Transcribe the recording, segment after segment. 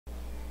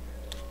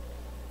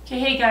Okay,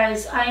 hey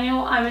guys, I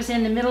know I was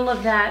in the middle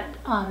of that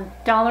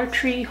Dollar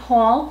Tree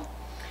haul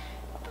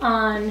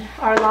on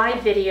our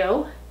live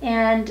video,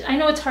 and I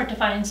know it's hard to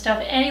find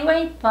stuff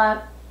anyway,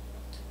 but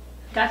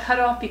got cut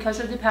off because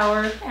of the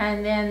power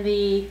and then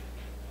the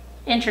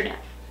internet.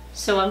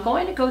 So I'm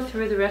going to go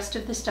through the rest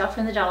of the stuff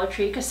in the Dollar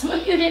Tree, because some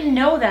of you didn't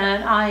know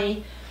that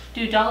I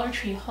do Dollar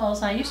Tree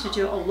hauls. I used to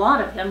do a lot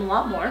of them, a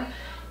lot more,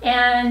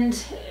 and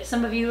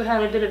some of you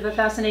had a bit of a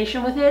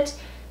fascination with it,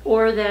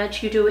 or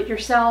that you do it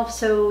yourself,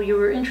 so you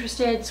were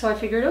interested. So I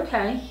figured,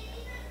 okay,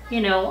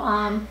 you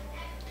know,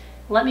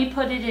 let me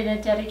put it in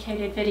a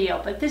dedicated video.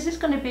 But this is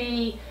going to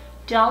be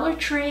Dollar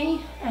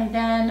Tree, and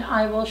then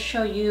I will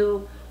show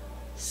you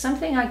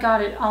something I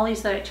got at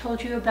Ollie's that I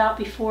told you about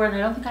before, and I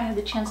don't think I had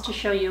the chance to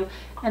show you.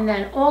 And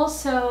then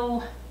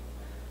also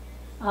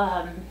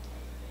a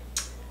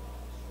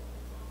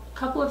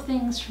couple of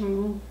things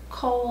from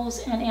Kohls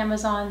and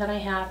Amazon that I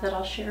have that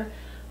I'll share.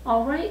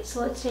 All right,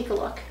 so let's take a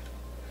look.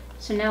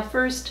 So now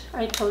first,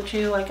 I told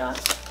you I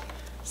got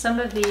some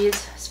of these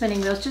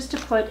spinning wheels just to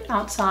put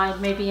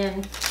outside, maybe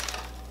in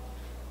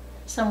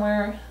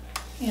somewhere,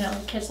 you know,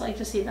 the kids like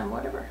to see them,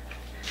 whatever.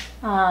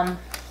 And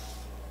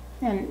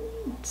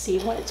see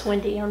when it's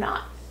windy or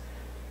not.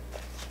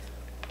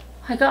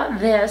 I got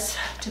this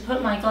to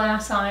put my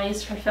glass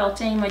eyes for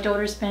felting. My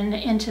daughter's been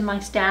into my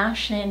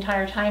stash the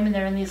entire time, and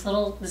they're in these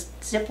little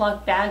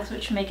Ziploc bags,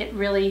 which make it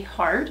really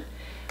hard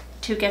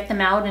to get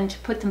them out and to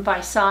put them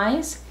by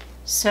size.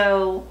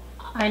 So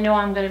I know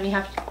I'm going to be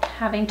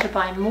having to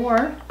buy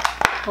more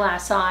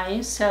glass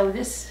eyes. So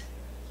this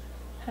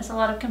has a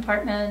lot of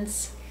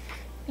compartments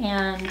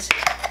and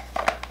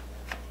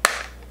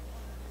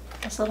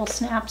has little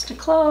snaps to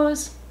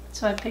close.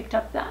 So I picked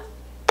up that.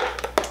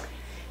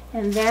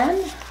 And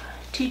then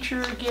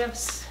teacher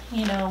gifts,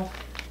 you know,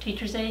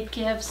 teacher's aid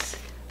gifts,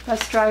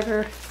 bus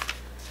driver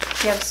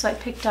gifts. So I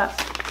picked up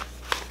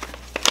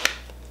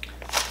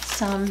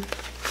some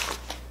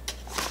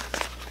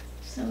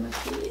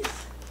of these.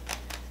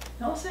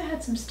 I also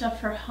had some stuff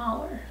for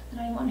Hollar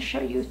that I want to show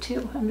you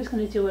too. I'm just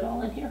going to do it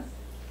all in here.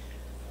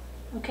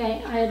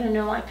 Okay, I don't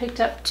know, I picked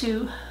up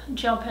 2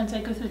 gel pens. I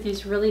go through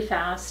these really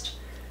fast,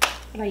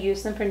 but I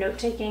use them for note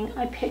taking.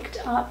 I picked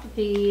up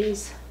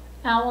these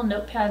owl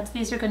notepads.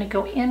 These are going to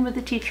go in with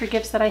the teacher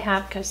gifts that I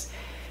have, because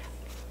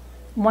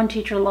one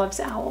teacher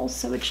loves owls,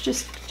 so it's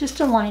just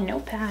a line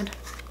notepad.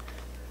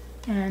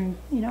 And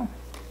you know,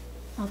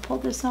 I'll pull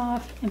this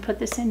off and put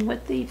this in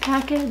with the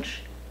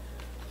package.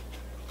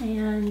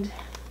 And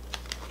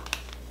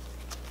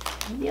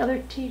the other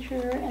teacher,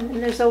 and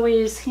then there's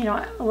always, you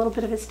know, a little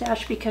bit of a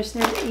stash because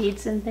there's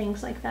aids and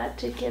things like that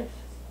to give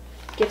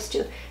gifts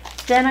to.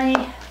 Then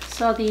I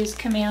saw these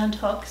command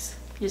hooks.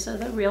 These are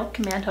the real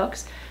command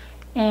hooks,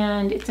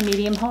 and it's a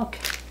medium hook.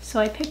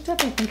 So I picked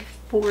up, I think,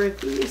 4 of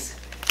these.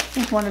 I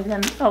think one of them,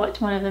 oh, it's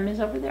one of them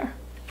is over there.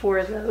 4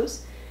 of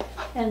those.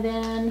 And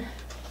then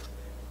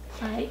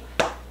I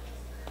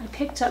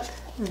picked up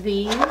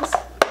these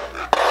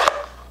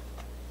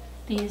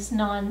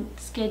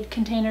non-skid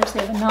containers.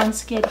 They have a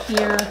non-skid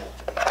here.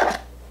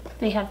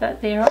 They have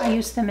that there. I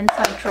use them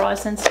inside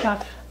drawers and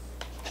stuff.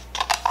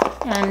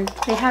 And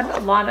they had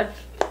a lot of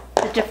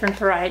the different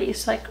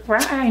varieties. Like,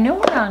 I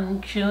know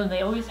around June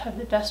they always have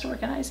the best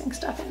organizing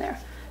stuff in there.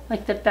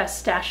 Like the best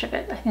stash of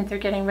it. I think they're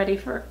getting ready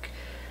for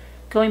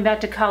going back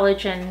to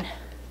college, and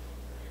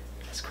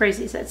as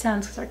crazy as that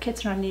sounds, because our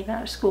kids are not even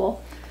out of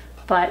school.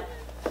 But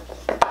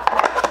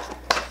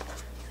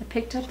I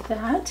picked up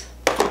that.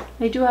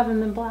 They do have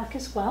them in black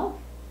as well.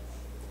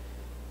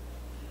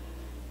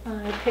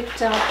 I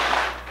picked up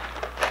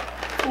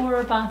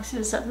 4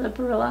 boxes of the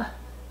Barilla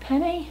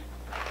Penny.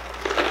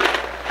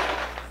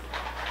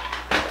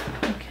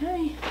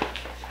 Okay.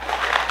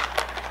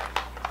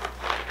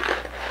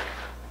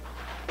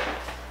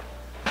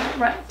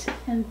 Right,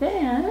 and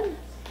then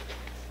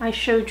I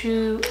showed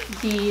you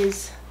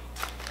these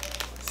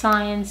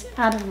signs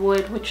out of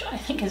wood, which I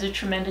think is a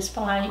tremendous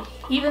buy.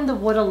 Even the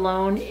wood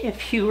alone,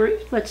 if you were,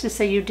 let's just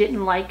say you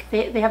didn't like,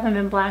 they have them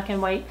in black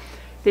and white.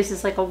 This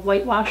is like a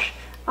whitewash.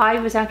 I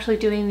was actually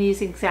doing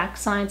these exact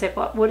signs. I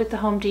bought wood at the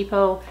Home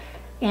Depot,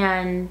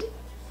 and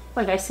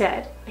like I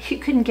said, you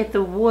couldn't get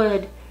the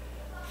wood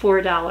for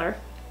 $1.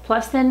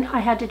 Plus then I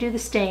had to do the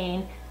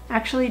stain,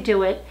 actually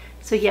do it.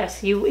 So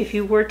yes, if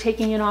you were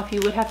taking it off,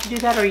 you would have to do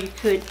that, or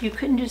you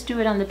couldn't just do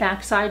it on the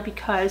back side,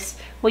 because,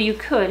 well, you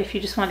could if you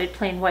just wanted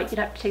plain white, you'd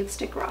have to take the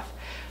sticker off.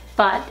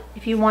 But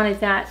if you wanted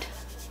that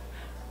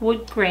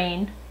wood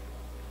grain,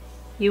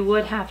 you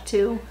would have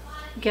to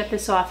get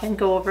this off and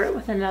go over it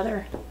with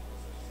another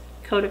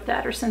coat of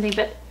that or something.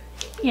 But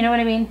you know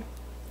what I mean?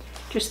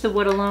 Just the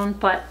wood alone.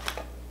 But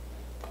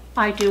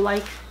I do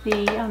like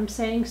the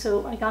saying,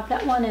 so I got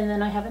that one. And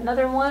then I have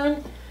another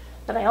one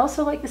that I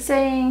also like the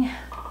saying.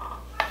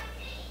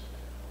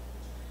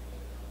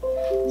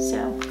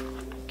 So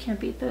can't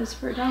beat those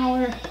for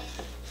 $1.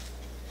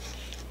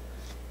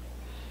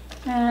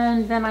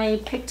 And then I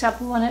picked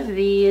up one of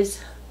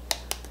these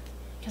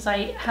because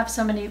I have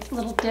so many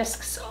little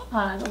discs,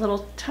 the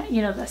little,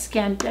 you know, the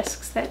scan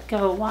discs that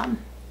go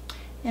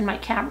in my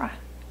camera.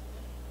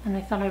 and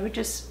I thought I would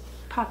just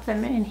pop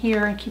them in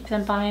here and keep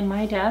them by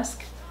my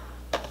desk.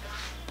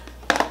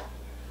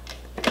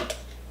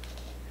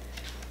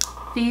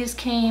 These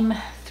came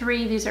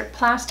 3, these are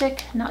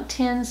plastic, not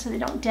tin, so they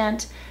don't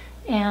dent.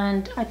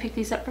 And I picked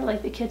these up for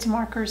like the kids'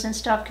 markers and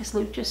stuff because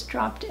Luke just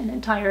dropped an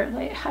entire,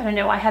 like, I don't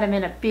know, I had them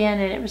in a bin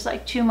and it was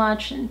like too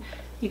much, and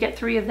you get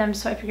 3 of them,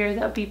 so I figured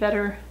that would be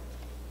better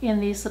in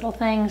these little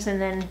things,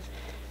 and then,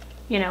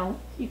 you know,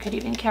 you could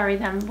even carry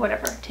them,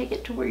 whatever, take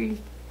it to where you,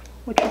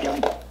 what you're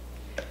doing.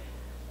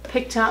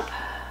 Picked up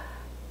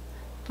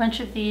a bunch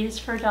of these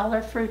for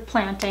 $1 for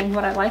planting.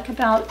 What I like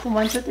about the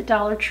ones at the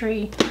Dollar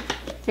Tree,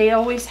 they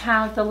always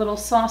have the little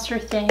saucer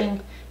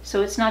thing,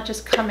 so it's not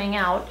just coming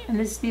out. And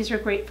these are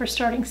great for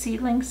starting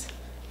seedlings.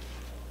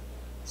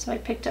 So I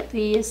picked up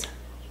these.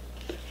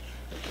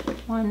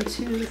 1,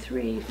 2,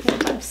 3, 4,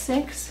 5,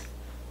 6.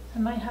 I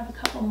might have a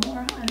couple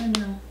more. I don't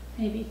know.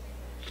 Maybe.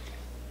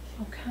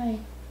 Okay.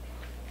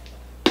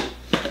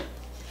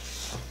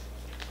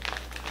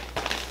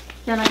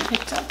 Then I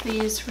picked up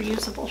these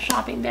reusable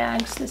shopping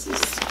bags. This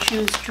is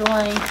Choose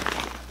Joy.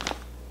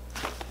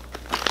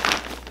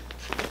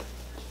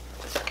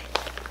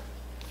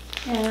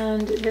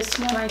 And this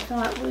one I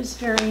thought was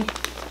very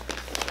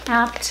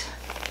apt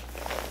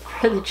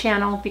for the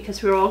channel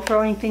because we were all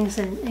growing things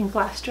in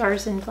glass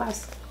jars and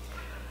glass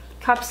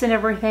cups and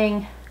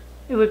everything.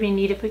 It would be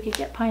neat if we could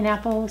get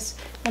pineapples.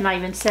 And I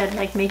even said,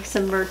 like, make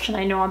some merch, and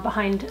I know I'm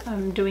behind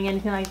doing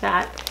anything like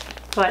that.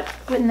 But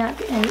wouldn't that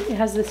be, and it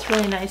has this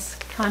really nice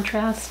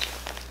contrast.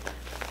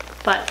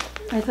 But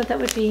I thought that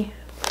would be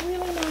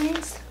really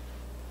nice.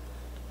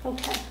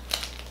 Okay.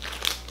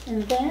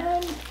 And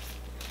then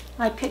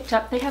I picked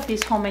up, they have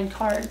these homemade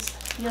cards.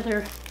 The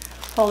other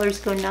haulers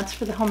go nuts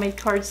for the homemade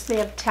cards. They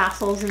have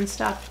tassels and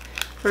stuff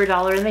for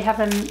 $1, and they have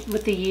them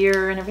with the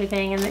year and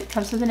everything, and it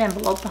comes with an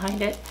envelope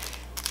behind it.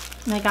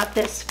 And I got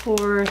this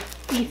for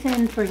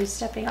Ethan for his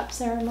stepping up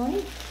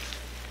ceremony.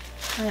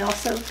 I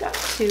also got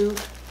 2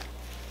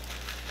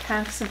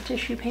 packs of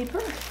tissue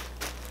paper.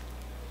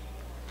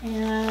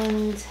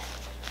 And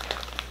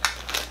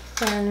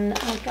then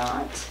I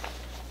got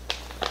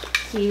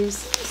these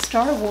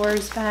Star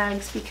Wars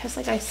bags because,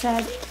 like I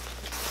said,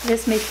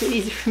 this makes it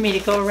easy for me to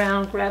go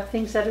around, grab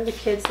things out of the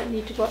kids that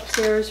need to go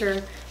upstairs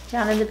or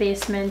down in the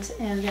basement,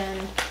 and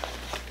then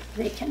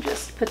they can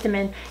just put them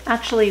in.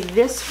 Actually,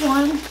 this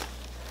one,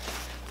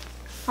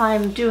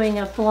 I'm doing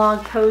a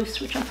blog post,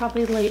 which I'm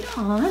probably late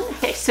on.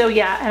 Okay, so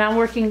yeah, and I'm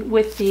working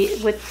with the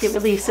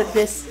release of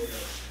this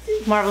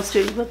Marvel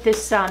Studios with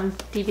this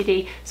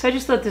DVD. So I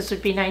just thought this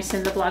would be nice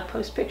in the blog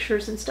post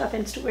pictures and stuff,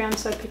 Instagram.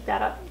 So I picked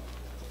that up.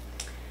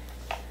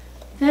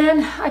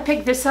 Then I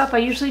picked this up. I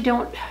usually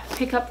don't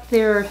pick up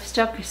their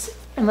stuff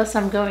unless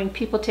I'm going.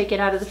 People take it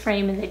out of the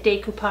frame and they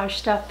decoupage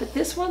stuff. But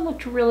this one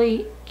looked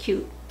really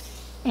cute,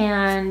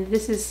 and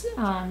this is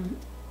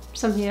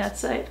something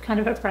that's a kind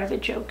of a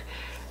private joke.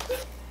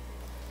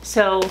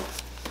 So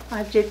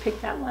I did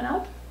pick that one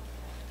up.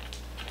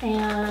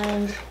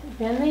 And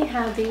then they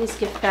have these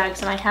gift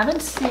bags, and I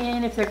haven't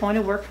seen if they're going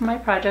to work for my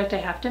project. I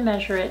have to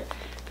measure it,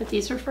 but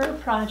these are for a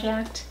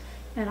project,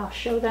 and I'll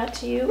show that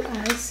to you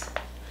as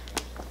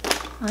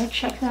I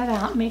check that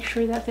out, make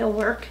sure that they'll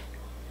work.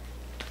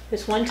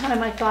 This one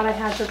time I thought I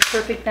had the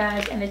perfect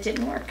bag and it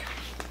didn't work.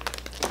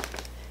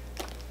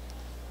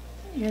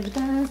 You're the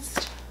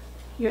best.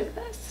 You're the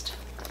best.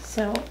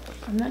 So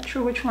I'm not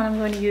sure which one I'm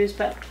going to use,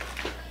 but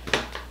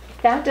if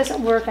that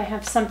doesn't work, I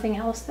have something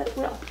else that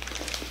will.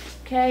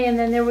 Okay, and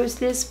then there was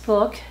this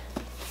book,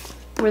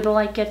 Where the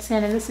Light Gets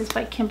In, and this is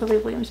by Kimberly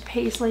Williams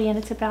Paisley, and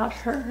it's about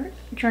her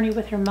journey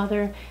with her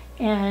mother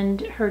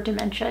and her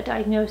dementia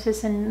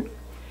diagnosis and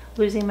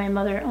losing my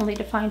mother only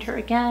to find her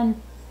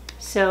again.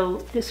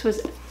 So this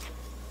was a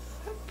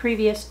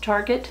previous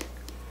Target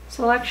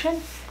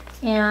selection,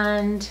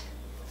 and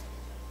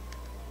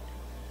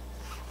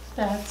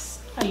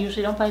that's, I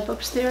usually don't buy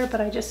books there,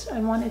 but I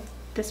wanted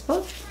this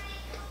book.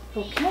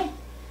 Okay.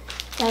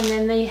 And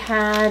then they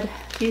had,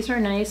 these are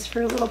nice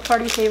for little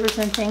party favors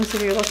and things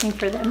if you're looking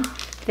for them.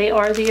 They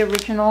are the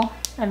original.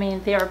 I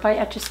mean, they are by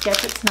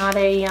Etch-a-Sketch. It's not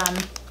a,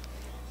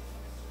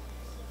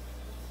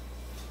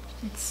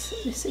 let's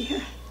see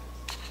here.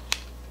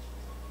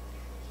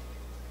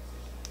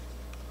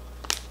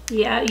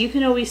 Yeah, you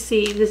can always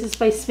see, this is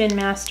by Spin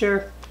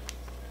Master.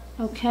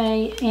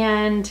 Okay,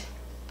 and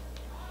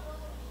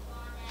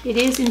it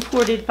is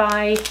imported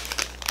by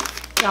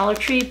Dollar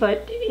Tree,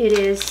 but it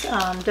is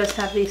does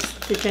have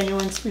the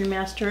genuine Spin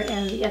Master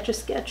and the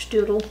Etch-a-Sketch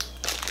doodle.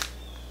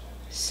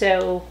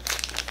 So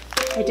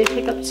I did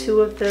pick up 2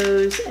 of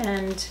those,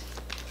 and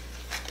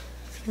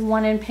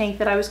one in pink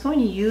that I was going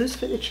to use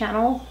for the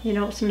channel. You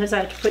know, sometimes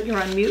I have to put you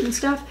on mute and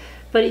stuff,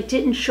 but it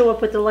didn't show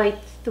up with the light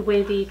the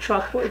way the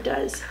chalkboard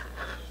does.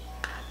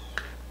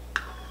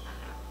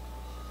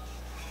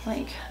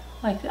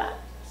 Like that.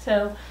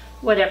 So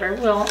whatever,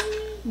 we'll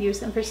use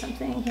them for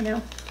something, you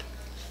know.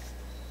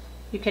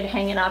 You could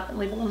hang it up and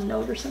leave a little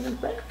note or something,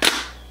 but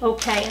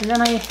okay. And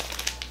then I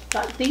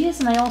got these,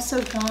 and I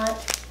also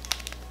got,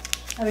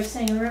 I was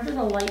saying, remember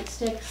the light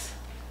sticks?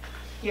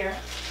 Here,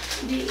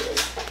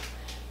 these.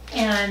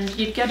 And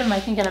you'd get them, I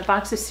think, in a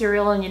box of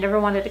cereal, and you never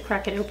wanted to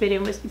crack it open.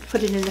 It was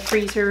put it in the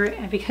freezer,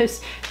 and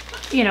because,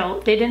 you know,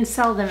 they didn't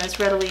sell them as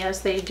readily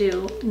as they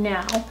do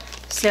now.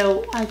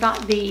 So I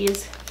got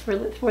these for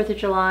the 4th of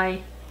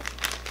July,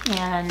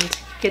 and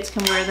kids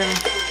can wear them.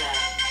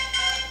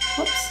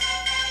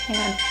 Whoops.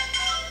 And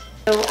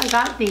so I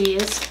got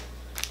these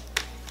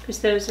because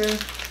those are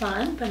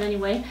fun. But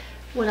anyway,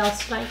 what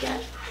else did I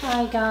get?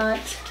 I got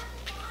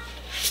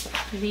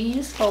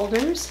these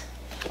folders.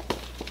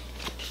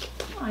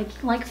 I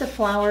like the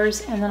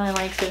flowers, and then I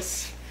like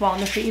this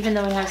walnut tree, even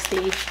though it has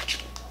the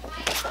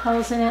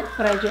petals in it,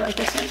 but I do like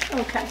this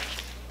one. Okay.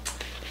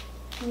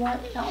 What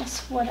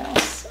else? What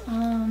else?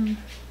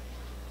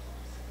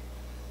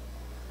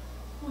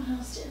 What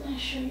else didn't I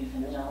show you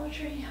from the Dollar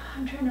Tree?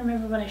 I'm trying to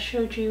remember what I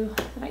showed you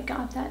that I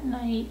got that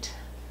night.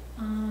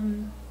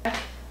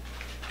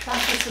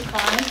 Tractor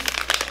Supply.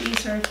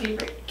 These are a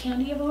favorite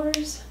candy of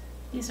ours.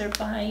 These are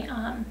by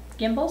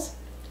Gimbals.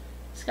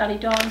 Scotty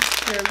Dogs.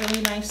 They're a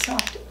really nice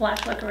soft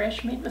black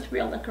licorice made with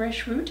real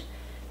licorice root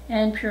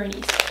and pure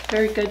anise.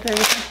 Very good, very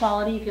good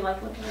quality if you like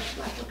licorice,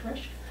 black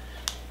licorice.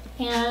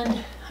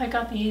 And I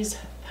got these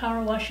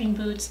power washing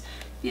boots.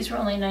 These were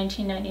only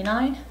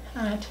 $19.99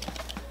 at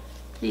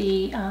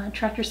the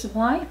Tractor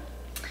Supply.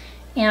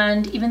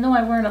 And even though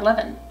I wear an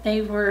 11,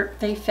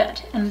 they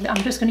fit. And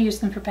I'm just going to use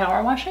them for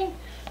power washing.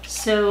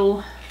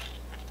 So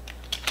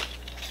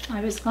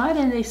I was glad,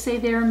 and they say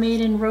they're made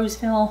in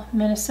Roseville,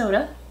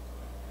 Minnesota.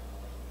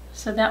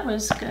 So that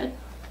was good.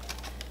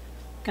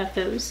 Got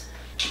those.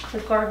 The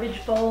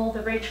garbage bowl,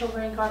 the Rachel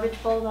Ray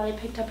garbage bowl that I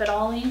picked up at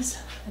Ollie's.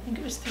 I think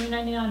it was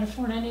 $3.99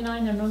 or $4.99.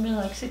 They're normally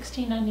like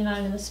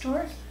 $16.99 in the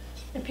store.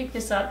 I picked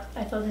this up.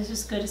 I thought this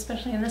was good,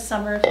 especially in the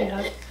summer if you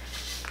have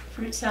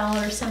fruit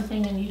salad or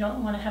something and you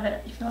don't want to have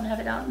it, if you don't have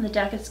it out in the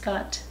deck. It's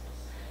got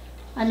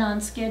a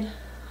non-skid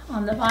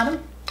on the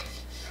bottom.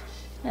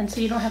 And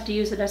so you don't have to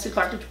use it as a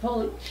garbage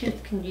bowl.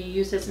 It can be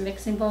used as a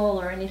mixing bowl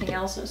or anything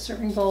else, a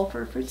serving bowl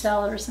for a fruit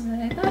salad or something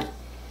like that.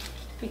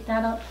 Pick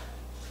that up.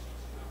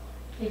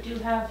 They do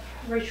have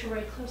Rachel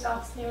Ray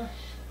closeouts there.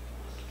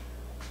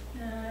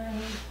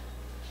 And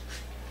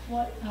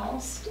what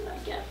else did I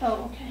get?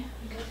 Oh, okay.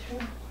 I'll go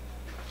through.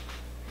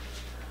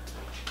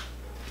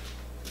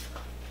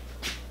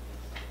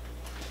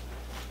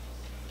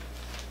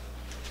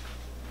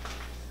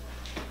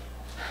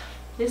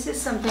 This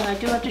is something I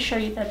do have to show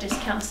you, that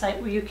discount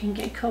site where you can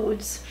get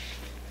codes,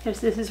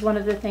 because this is one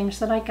of the things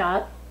that I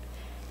got.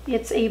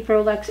 It's a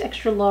Rolex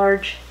extra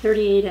large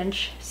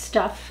 38-inch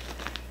stuff.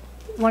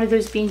 One of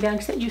those bean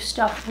bags that you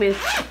stuff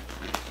with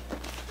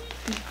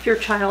your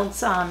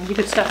child's, you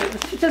could stuff it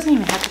with, it doesn't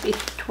even have to be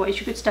toys,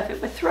 you could stuff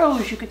it with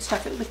throws, you could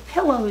stuff it with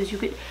pillows, you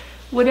could,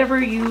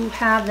 whatever you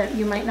have that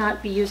you might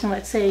not be using.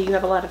 Let's say you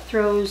have a lot of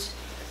throws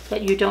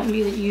that you don't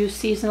use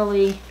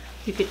seasonally,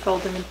 you could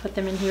fold them and put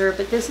them in here,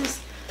 but this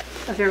is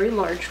a very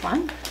large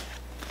one.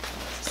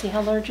 See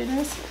how large it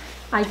is?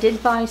 I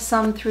did buy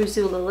some through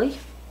Zulily,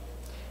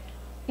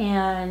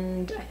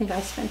 and I think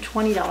I spent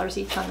 $20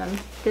 each on them.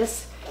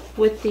 This,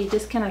 with the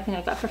discount, I think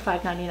I got for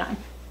 $5.99.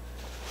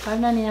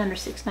 $5.99 or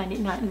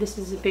 $6.99. This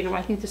is a bigger one.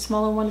 I think the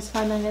smaller one is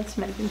 $5.99. This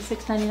might have been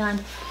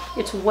 $6.99.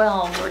 It's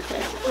well worth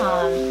it.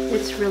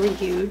 It's really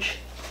huge.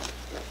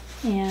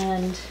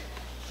 And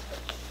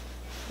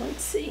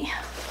let's see.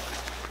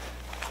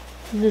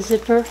 The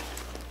zipper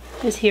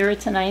is here.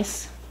 It's a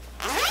nice.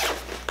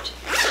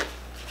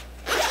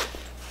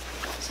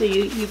 So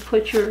you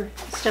put your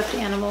stuffed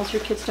animals,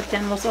 your kids' stuffed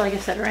animals, like I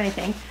said, or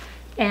anything,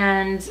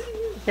 and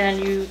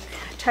then you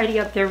tidy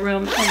up their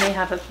room, and they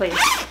have a place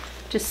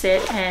to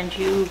sit, and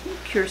you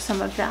cure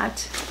some of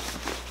that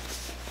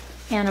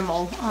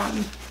animal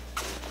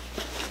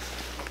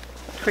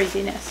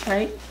craziness,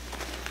 right?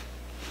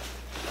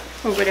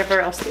 Or whatever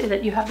else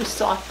that you have the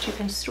soft you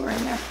can store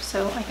in there.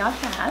 So I got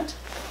that.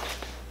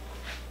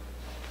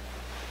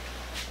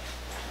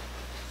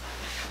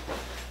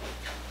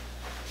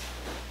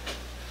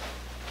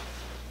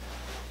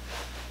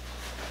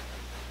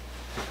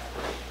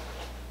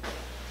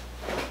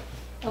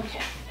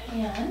 Okay,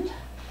 and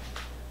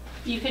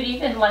you could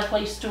even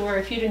likely store,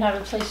 if you didn't have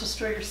a place to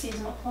store your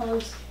seasonal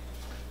clothes,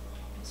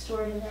 you could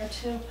store it in there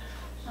too.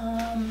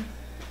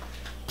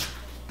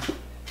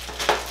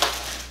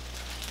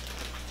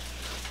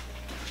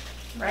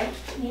 Right?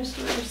 Can you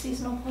store your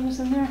seasonal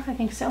clothes in there? I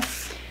think so.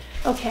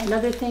 Okay,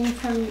 another thing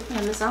from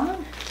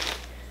Amazon,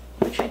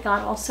 which I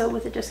got also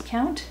with a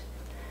discount,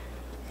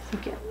 I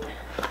think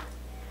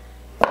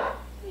it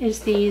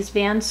is these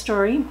Van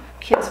Story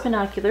kids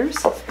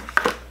binoculars.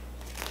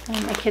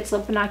 My kids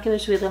love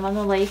binoculars. We live on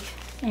the lake,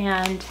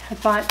 and I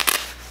bought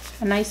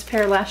a nice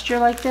pair last year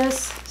like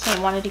this, so I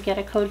wanted to get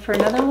a code for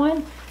another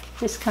one.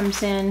 This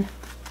comes in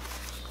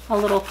a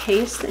little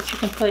case that you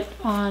can put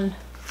on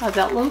a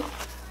belt loop,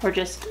 or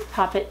just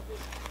pop it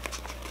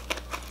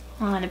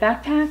on a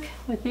backpack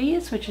with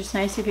these, which is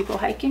nice if you go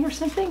hiking or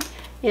something.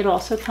 It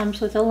also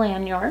comes with a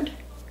lanyard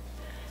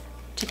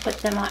to put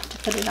them on, to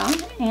put it on,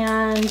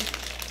 and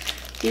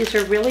these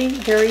are really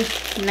very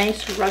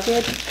nice,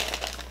 rugged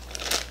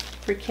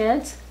for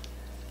kids.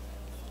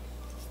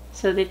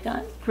 So they've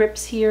got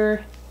grips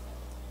here,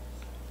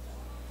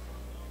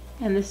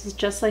 and this is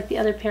just like the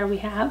other pair we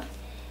have.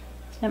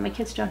 And my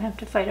kids don't have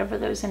to fight over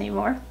those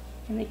anymore.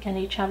 And they can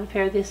each have a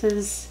pair. This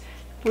is,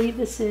 I believe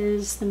this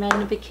is the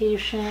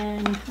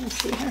magnification.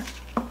 Let's see here.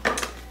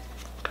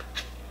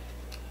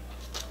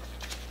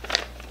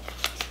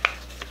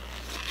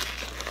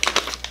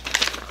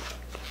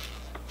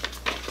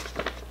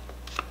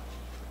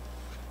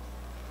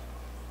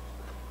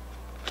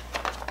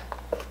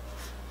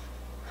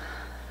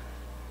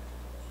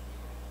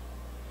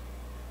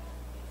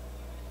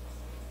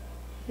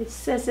 It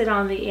says it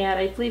on the ad.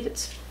 I believe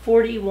it's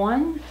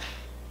 41.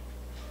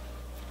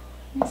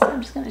 So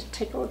I'm just going to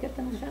take a look at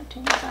them without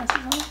taking my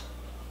glasses on.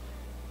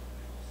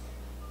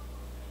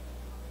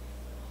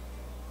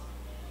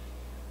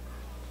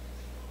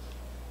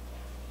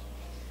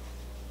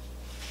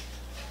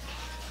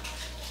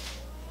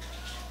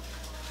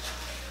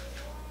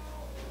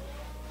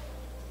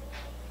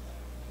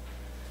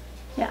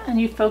 Yeah, and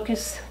you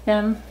focus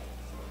them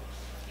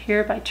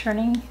here by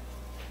turning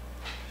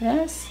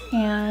this,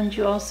 and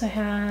you also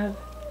have,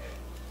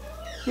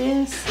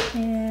 this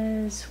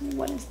is,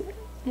 what is it?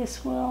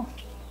 This will,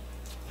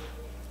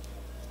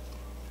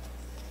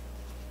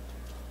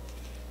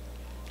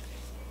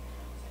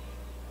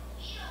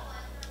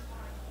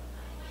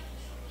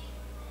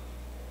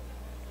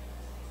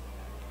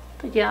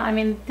 but yeah, I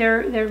mean,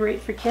 they're great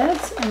for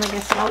kids. And like I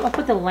said, I'll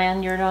put the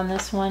lanyard on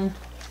this one,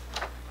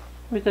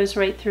 where it goes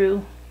right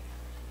through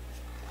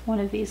one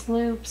of these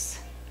loops,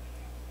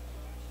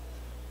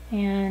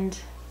 and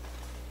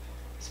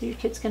so your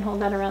kids can hold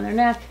that around their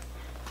neck.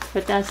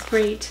 But that's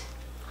great,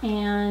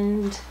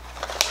 and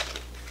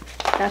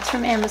that's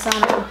from Amazon.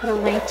 I'll put a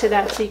link to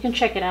that so you can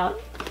check it out.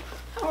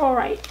 All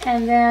right,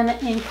 and then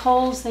in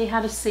Kohls they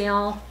had a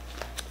sale,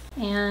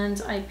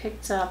 and I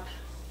picked up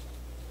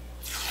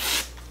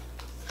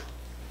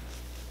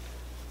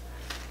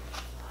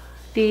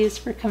these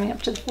for coming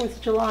up to the 4th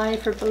of July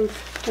for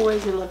both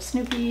boys. They love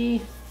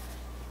Snoopy,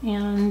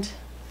 and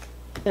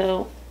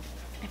so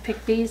I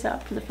picked these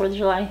up for the 4th of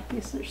July.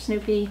 These are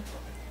Snoopy,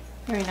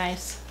 very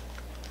nice.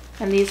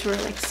 And these were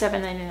like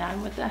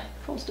 $7.99 with the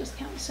Kohls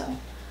discount, so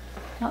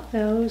got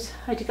those.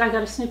 I got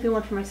a Snoopy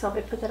one for myself.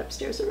 I put that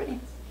upstairs already.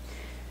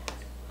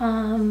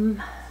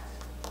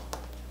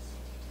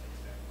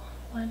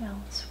 What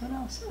else? What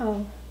else?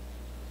 Oh,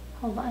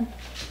 hold on.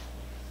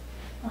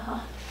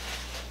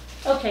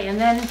 Okay, and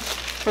then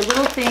for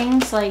little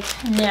things like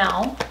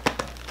now,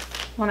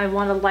 when I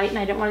want a light and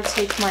I don't want to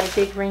take my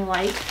big ring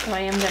light, so I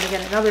am going to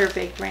get another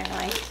big ring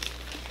light.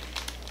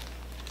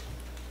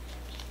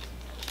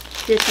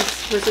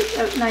 This was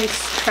a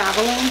nice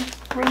traveling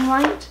ring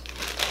light,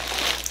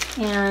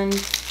 and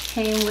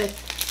came with,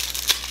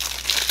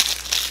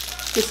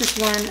 this is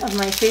one of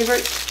my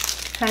favorite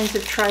kinds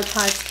of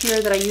tripods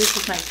here that I use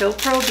with my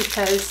GoPro,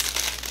 because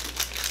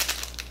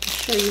I'll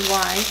show you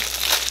why.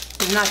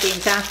 It's not the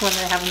exact one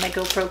that I have on my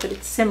GoPro, but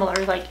it's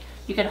similar. Like,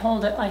 you can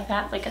hold it like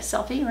that, like a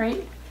selfie,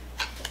 right?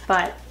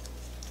 But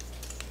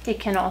it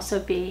can also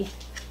be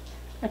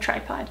a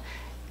tripod.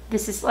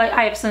 This is like,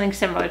 I have something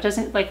similar. It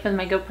doesn't, like with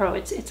my GoPro,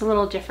 it's a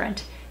little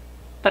different,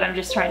 but I'm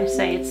just trying to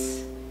say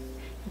it's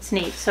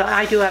neat. So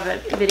I do have a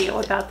video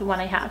about the one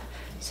I have.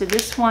 So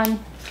this one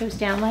goes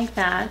down like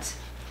that,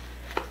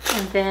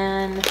 and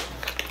then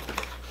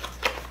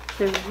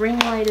the ring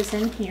light is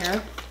in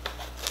here.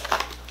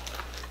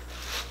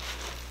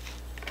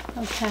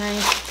 Okay,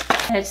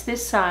 and it's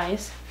this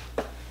size,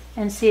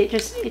 and see,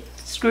 it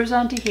screws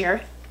onto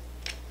here.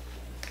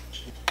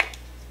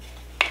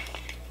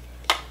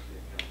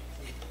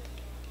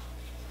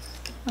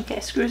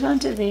 Okay, screws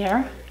onto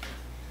there,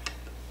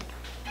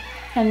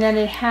 and then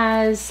it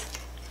has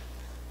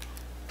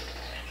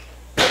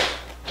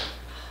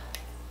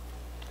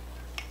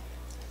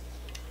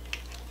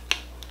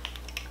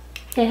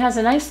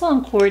a nice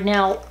long cord.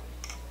 Now,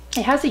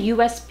 it has a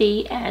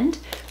USB end,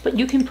 but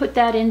you can put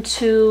that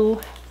into,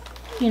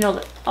 you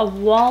know, a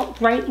wall,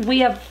 right? We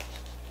have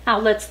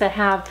outlets that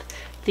have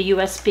the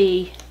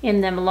USB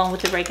in them along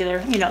with the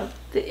regular, you know,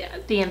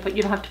 the input.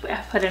 You don't have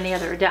to put any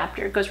other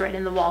adapter. It goes right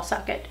in the wall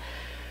socket.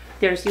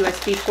 There's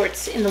USB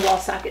ports in the wall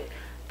socket.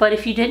 But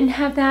if you didn't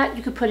have that,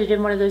 you could put it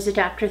in one of those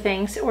adapter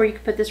things, or you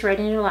could put this right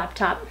in your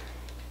laptop.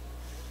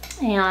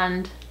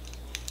 And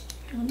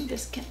let me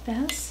just get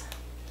this.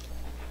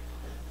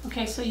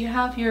 Okay, so you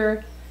have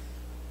your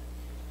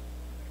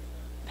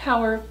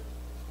power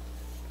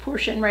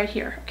portion right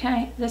here,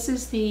 okay? This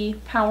is the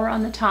power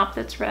on the top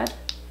that's red.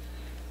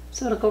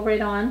 So it'll go right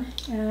on,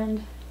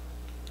 and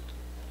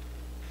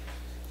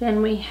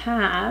then we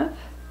have,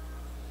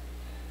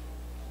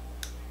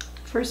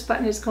 first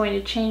button is going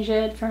to change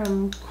it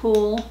from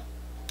cool.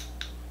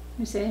 Let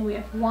me say we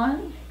have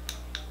 1,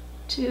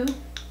 2,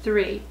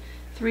 3.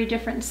 3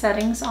 different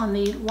settings on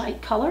the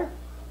light color,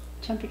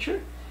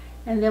 temperature,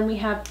 and then we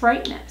have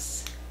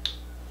brightness.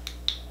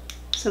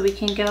 So we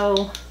can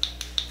go,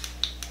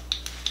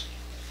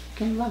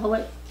 level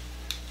it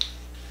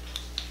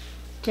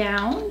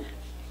down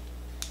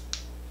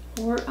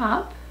or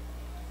up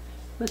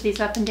with these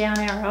up and down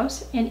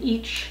arrows in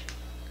each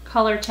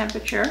color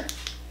temperature.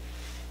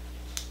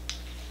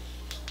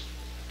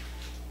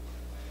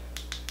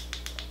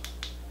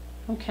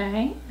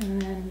 Okay,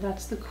 and then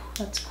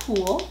that's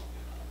cool.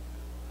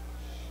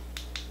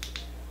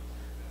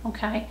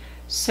 Okay,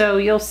 so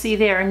you'll see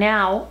there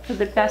now for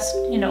the best,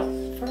 you know,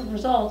 for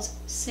results,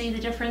 see the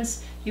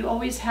difference? You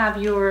always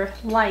have your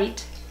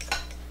light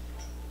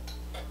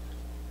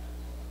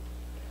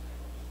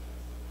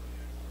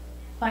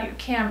by your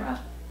camera,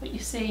 but you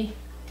see,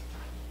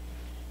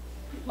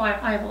 well,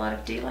 I have a lot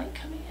of daylight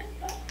coming in,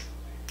 but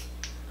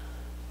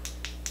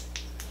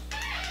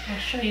I'll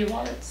show you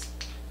while it's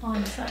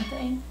on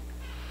something.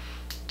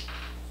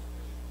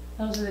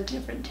 Those are the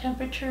different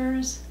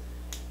temperatures,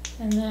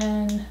 and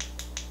then,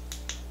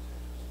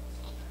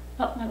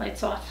 oh, my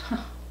light's off.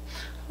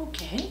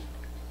 Okay.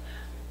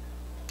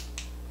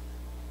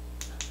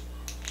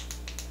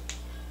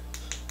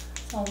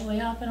 It's all the way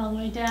up and all the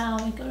way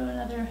down. We go to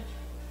another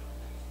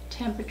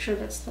temperature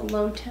that's the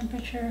low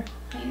temperature,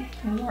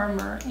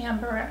 warmer,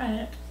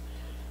 amber.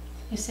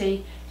 You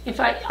see, if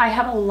I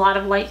have a lot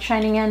of light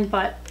shining in,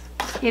 but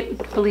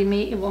believe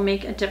me, it will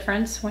make a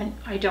difference when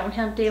I don't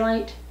have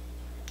daylight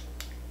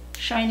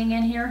shining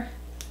in here.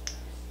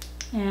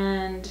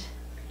 And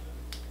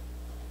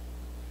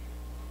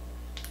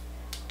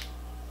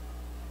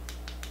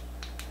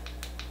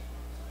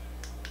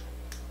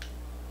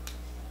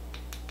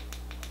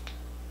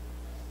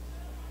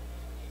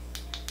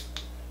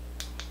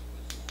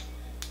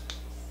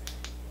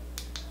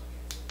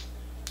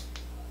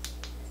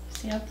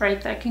see how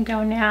bright that can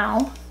go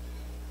now.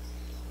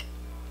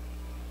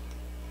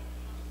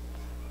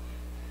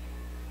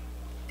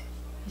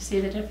 You see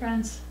the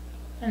difference?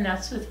 And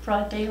that's with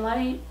broad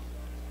daylight.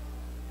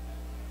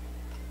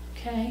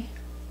 Okay.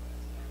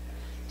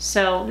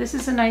 So this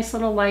is a nice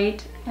little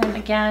light. And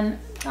again,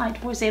 I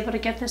was able to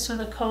get this with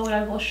a code.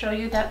 I will show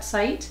you that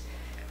site.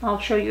 I'll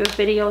show you a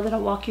video that'll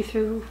walk you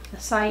through the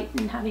site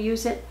and how to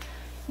use it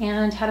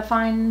and how to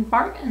find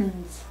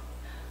bargains.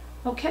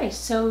 Okay,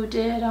 so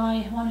did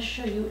I want to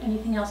show you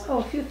anything else? Oh,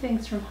 a few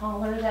things from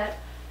Hollar that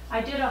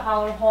I did a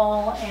Hollar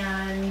haul,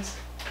 and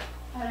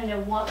I don't know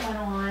what went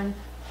on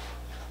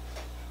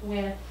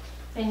with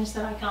things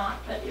that I got,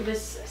 but it was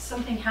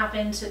something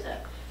happened to the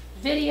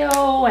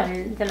video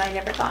and then I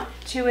never got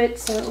to it.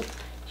 So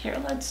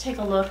here, let's take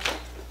a look.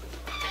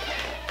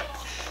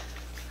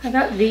 I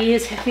got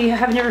these. If you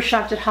have never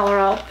shopped at Hollar,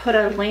 I'll put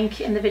a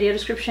link in the video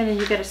description,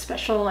 and you get a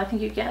special, I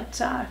think you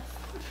get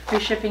free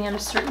shipping at a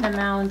certain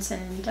amount,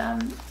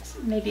 and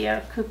maybe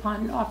a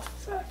coupon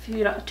off,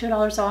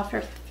 $2 off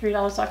or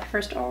 $3 off your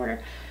first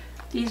order.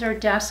 These are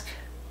desk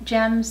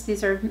gems.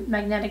 These are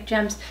magnetic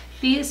gems.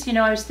 These, you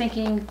know, I was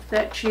thinking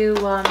that you,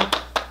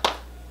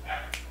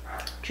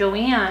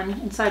 Joanne,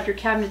 inside your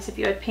cabinets, if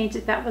you had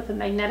painted that with the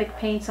magnetic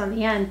paints on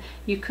the end,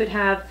 you could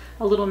have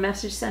a little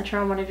message center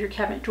on one of your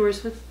cabinet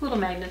doors with little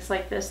magnets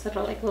like this that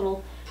are like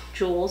little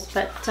jewels.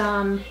 But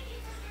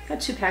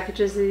got 2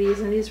 packages of these,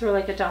 and these were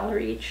like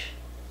 $1 each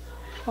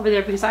over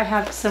there, because I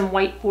have some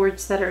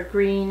whiteboards that are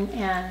green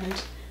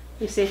and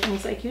they say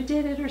things like "you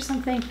did it" or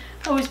something.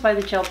 I always buy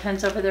the gel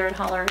pens over there at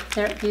Hollar.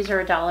 These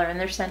are $1 and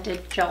they're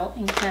scented gel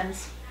ink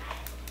pens.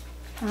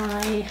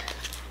 I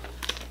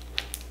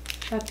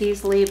got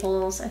these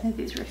labels. I think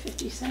these were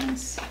 50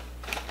 cents.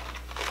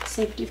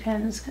 Safety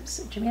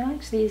pens, Jimmy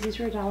likes these. These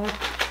were $1.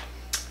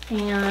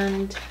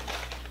 And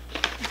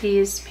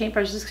these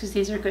paintbrushes, because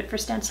these are good for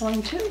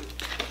stenciling too,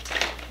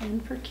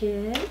 and for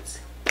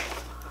kids.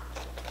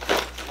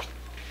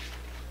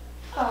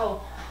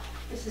 Oh,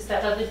 this is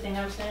that other thing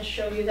I was going to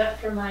show you, that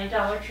for my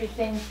Dollar Tree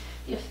thing.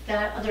 If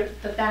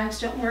the bags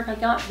don't work, I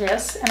got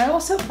this. And I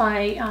also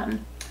buy,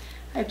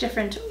 I have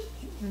different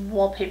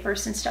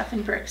wallpapers and stuff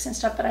and bricks and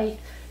stuff, but I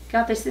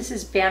got this. This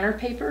is banner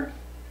paper.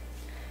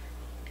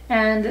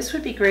 And this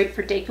would be great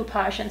for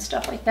decoupage and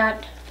stuff like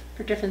that,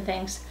 for different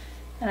things.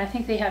 And I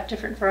think they have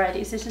different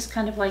varieties. This is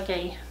kind of like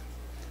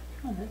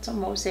it's a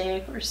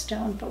mosaic or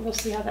stone, but we'll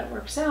see how that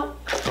works out.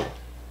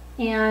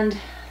 And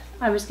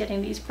I was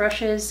getting these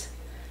brushes.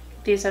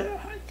 These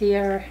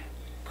are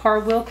car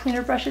wheel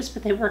cleaner brushes,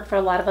 but they work for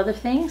a lot of other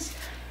things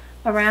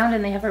around,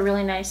 and they have a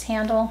really nice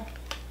handle.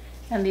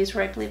 And these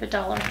were, I believe, $1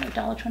 or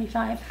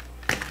 $1.25.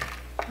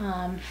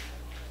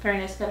 Very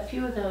nice. Got a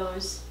few of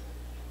those,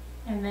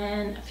 and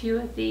then a few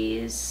of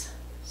these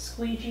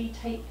squeegee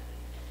type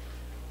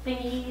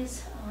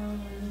thingies.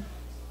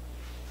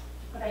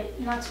 But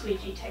not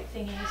squeegee type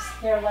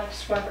thingies. They're like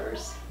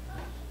scrubbers.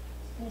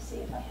 Let me see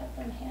if I have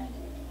them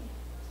handy.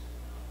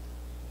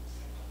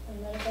 I'm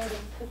going to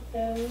put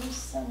those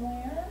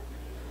somewhere.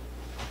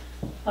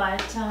 But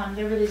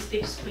they're really these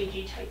big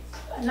squeegee type,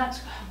 why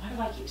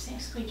do I keep saying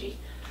squeegee?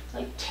 It's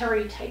like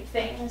terry type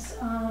things.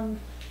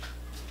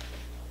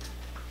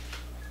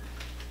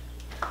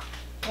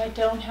 I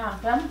don't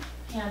have them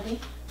handy.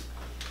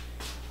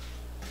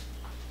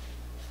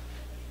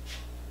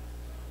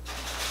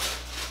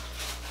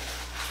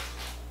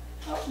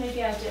 Oh,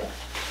 maybe I do.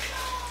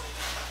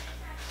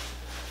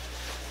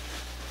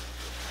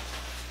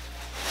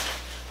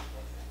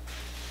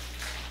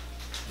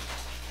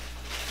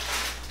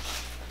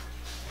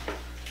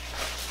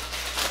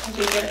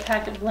 get a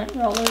pack of lint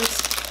rollers.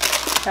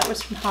 That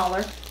was from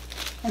Hollar.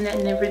 And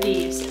then there were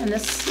these. And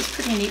this is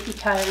pretty neat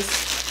because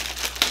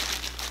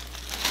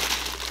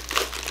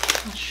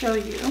I'll show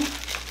you.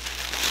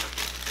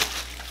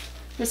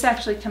 This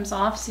actually comes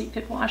off, so you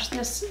could wash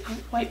this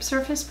wipe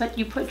surface, but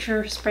you put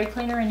your spray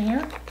cleaner in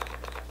here.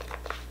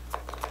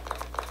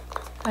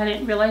 I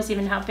didn't realize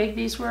even how big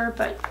these were,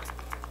 but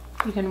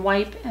you can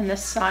wipe, and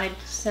this side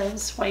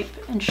says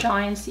wipe and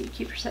shine, so you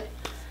keep your set.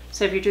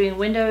 So if you're doing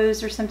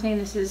windows or something,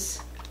 this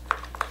is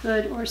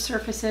good, or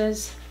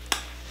surfaces.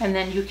 And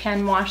then you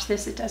can wash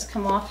this, it does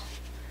come off.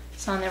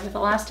 It's on there with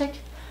elastic.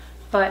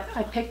 But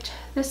I picked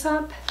this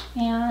up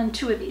and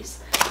 2 of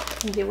these. I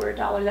think they were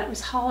 $1. That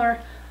was Hollar.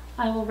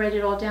 I will write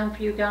it all down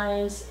for you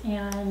guys,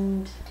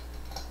 and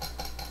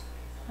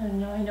I don't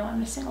know, I know I'm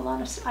missing a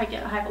lot of, I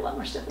have a lot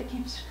more stuff that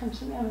comes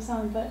from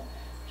Amazon, but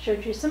I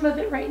showed you some of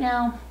it right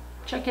now.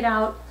 Check it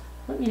out,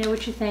 let me know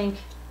what you think,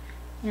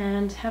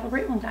 and have a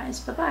great one, guys.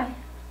 Bye-bye.